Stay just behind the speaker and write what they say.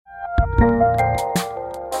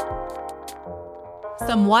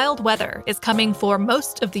Some wild weather is coming for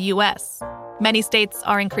most of the U.S. Many states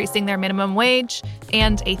are increasing their minimum wage,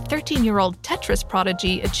 and a 13-year-old Tetris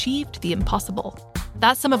prodigy achieved the impossible.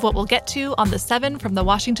 That's some of what we'll get to on The 7 from The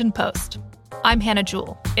Washington Post. I'm Hannah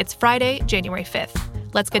Jewell. It's Friday, January 5th.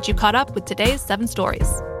 Let's get you caught up with today's 7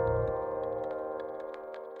 stories.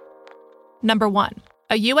 Number 1.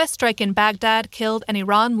 A U.S. strike in Baghdad killed an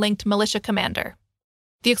Iran-linked militia commander.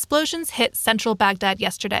 The explosions hit central Baghdad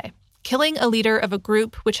yesterday, killing a leader of a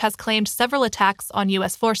group which has claimed several attacks on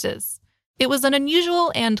U.S. forces. It was an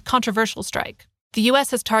unusual and controversial strike. The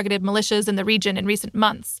U.S. has targeted militias in the region in recent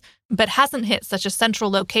months, but hasn't hit such a central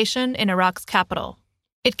location in Iraq's capital.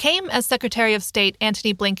 It came as Secretary of State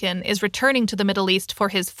Antony Blinken is returning to the Middle East for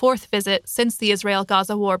his 4th visit since the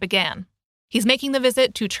Israel-Gaza war began. He's making the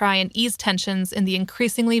visit to try and ease tensions in the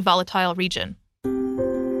increasingly volatile region.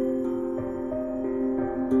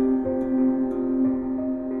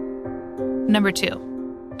 Number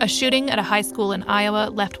 2. A shooting at a high school in Iowa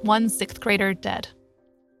left one 6th grader dead.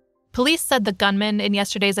 Police said the gunman in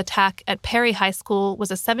yesterday's attack at Perry High School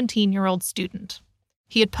was a 17-year-old student.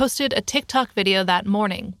 He had posted a TikTok video that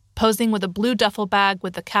morning, posing with a blue duffel bag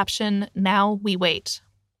with the caption, "Now we wait."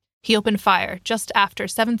 He opened fire just after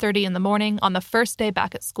 7:30 in the morning on the first day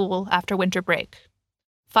back at school after winter break.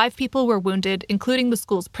 5 people were wounded, including the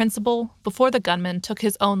school's principal, before the gunman took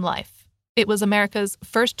his own life. It was America's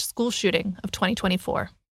first school shooting of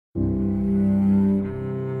 2024.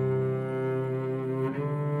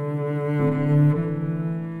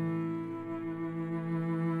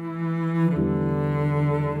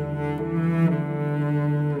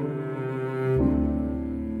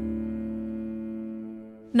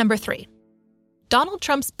 Number 3. Donald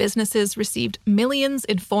Trump's businesses received millions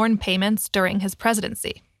in foreign payments during his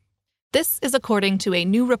presidency. This is according to a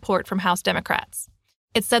new report from House Democrats.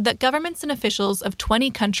 It said that governments and officials of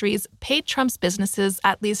 20 countries paid Trump's businesses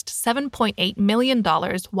at least $7.8 million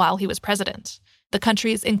while he was president. The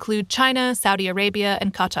countries include China, Saudi Arabia,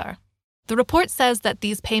 and Qatar. The report says that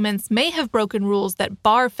these payments may have broken rules that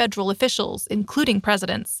bar federal officials, including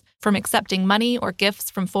presidents, from accepting money or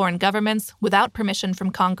gifts from foreign governments without permission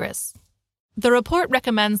from Congress. The report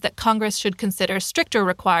recommends that Congress should consider stricter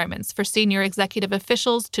requirements for senior executive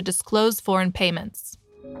officials to disclose foreign payments.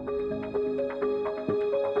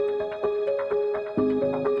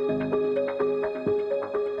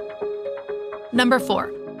 Number 4.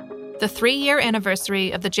 The 3-year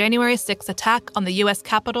anniversary of the January 6th attack on the U.S.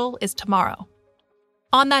 Capitol is tomorrow.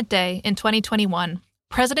 On that day, in 2021,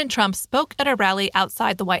 President Trump spoke at a rally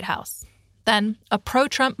outside the White House. Then, a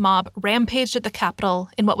pro-Trump mob rampaged at the Capitol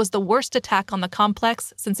in what was the worst attack on the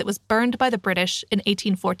complex since it was burned by the British in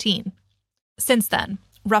 1814. Since then,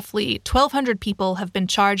 roughly 1,200 people have been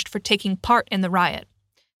charged for taking part in the riot.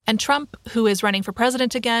 And Trump, who is running for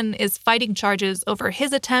president again, is fighting charges over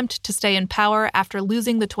his attempt to stay in power after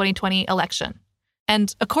losing the 2020 election.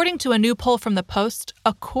 And according to a new poll from The Post,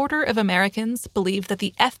 a quarter of Americans believe that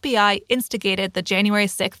the FBI instigated the January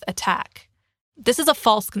 6th attack. This is a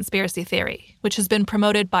false conspiracy theory, which has been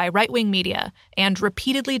promoted by right-wing media and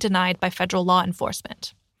repeatedly denied by federal law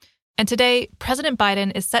enforcement. And today, President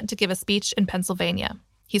Biden is set to give a speech in Pennsylvania.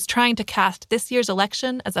 He's trying to cast this year's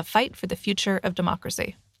election as a fight for the future of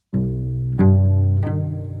democracy.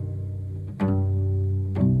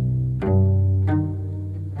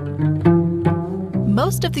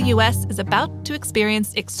 Most of the U.S. is about to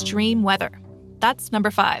experience extreme weather. That's number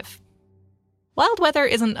 5. Wild weather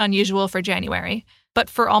isn't unusual for January, but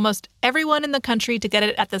for almost everyone in the country to get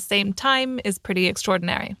it at the same time is pretty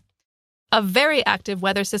extraordinary. A very active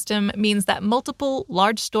weather system means that multiple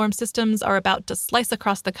large storm systems are about to slice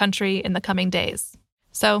across the country in the coming days.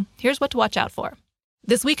 So here's what to watch out for.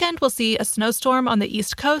 This weekend, we'll see a snowstorm on the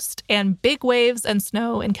East Coast and big waves and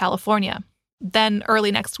snow in California. Then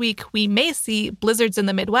early next week, we may see blizzards in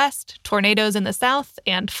the Midwest, tornadoes in the South,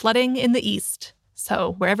 and flooding in the East.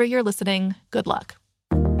 So wherever you're listening, good luck.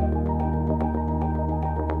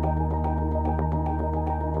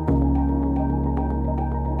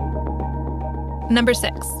 Number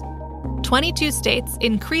 6. 22 states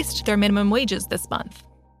increased their minimum wages this month.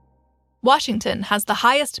 Washington has the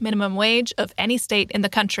highest minimum wage of any state in the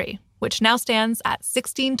country, which now stands at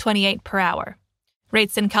 $16.28 per hour.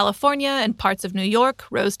 Rates in California and parts of New York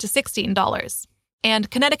rose to $16, and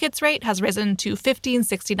Connecticut's rate has risen to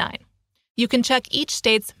 $15.69. You can check each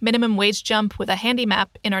state's minimum wage jump with a handy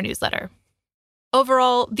map in our newsletter.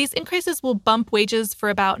 Overall, these increases will bump wages for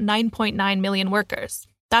about 9.9 million workers.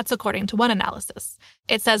 That's according to one analysis.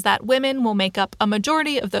 It says that women will make up a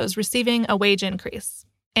majority of those receiving a wage increase,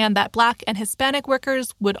 and that Black and Hispanic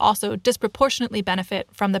workers would also disproportionately benefit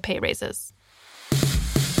from the pay raises.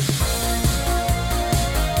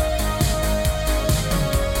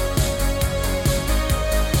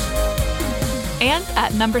 And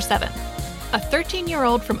at number 7, a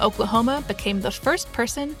 13-year-old from Oklahoma became the first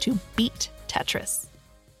person to beat Tetris.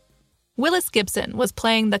 Willis Gibson was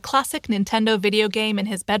playing the classic Nintendo video game in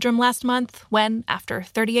his bedroom last month when, after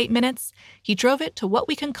 38 minutes, he drove it to what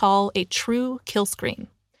we can call a true kill screen.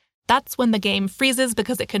 That's when the game freezes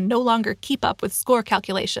because it can no longer keep up with score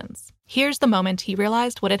calculations. Here's the moment he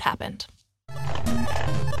realized what had happened.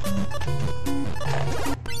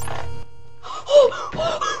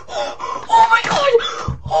 Oh my god!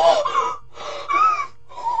 Oh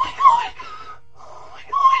my god! Oh my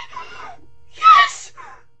god! Yes!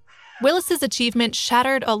 Willis's achievement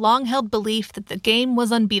shattered a long-held belief that the game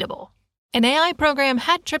was unbeatable. An AI program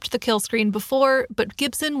had tripped the kill screen before, but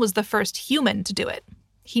Gibson was the first human to do it.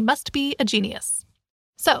 He must be a genius.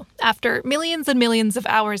 So, after millions and millions of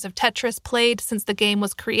hours of Tetris played since the game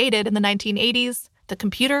was created in the 1980s, the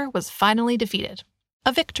computer was finally defeated.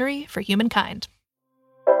 A victory for humankind.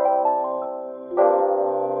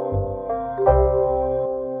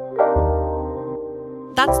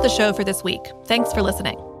 That's the show for this week. Thanks for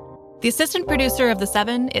listening. The assistant producer of The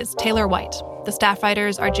Seven is Taylor White. The staff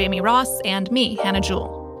writers are Jamie Ross and me, Hannah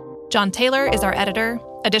Jewell. John Taylor is our editor.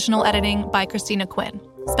 Additional editing by Christina Quinn.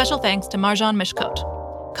 Special thanks to Marjan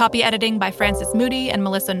Mishkot. Copy editing by Francis Moody and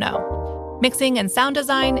Melissa No. Mixing and sound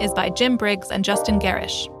design is by Jim Briggs and Justin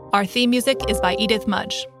Garish. Our theme music is by Edith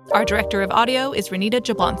Mudge. Our director of audio is Renita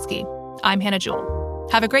Jablonski. I'm Hannah Jewell.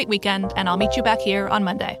 Have a great weekend, and I'll meet you back here on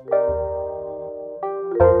Monday.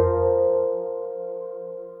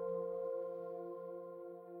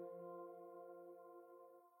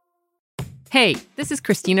 Hey, this is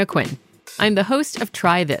Christina Quinn. I'm the host of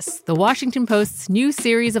Try This, the Washington Post's new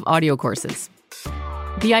series of audio courses.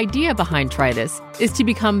 The idea behind Try This is to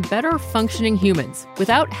become better functioning humans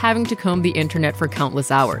without having to comb the internet for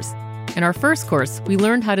countless hours. In our first course, we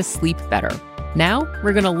learned how to sleep better. Now,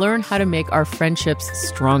 we're going to learn how to make our friendships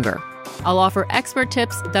stronger. I'll offer expert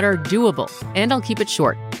tips that are doable, and I'll keep it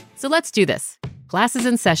short. So let's do this. Class is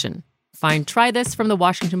in session. Find Try This from the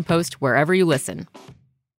Washington Post wherever you listen.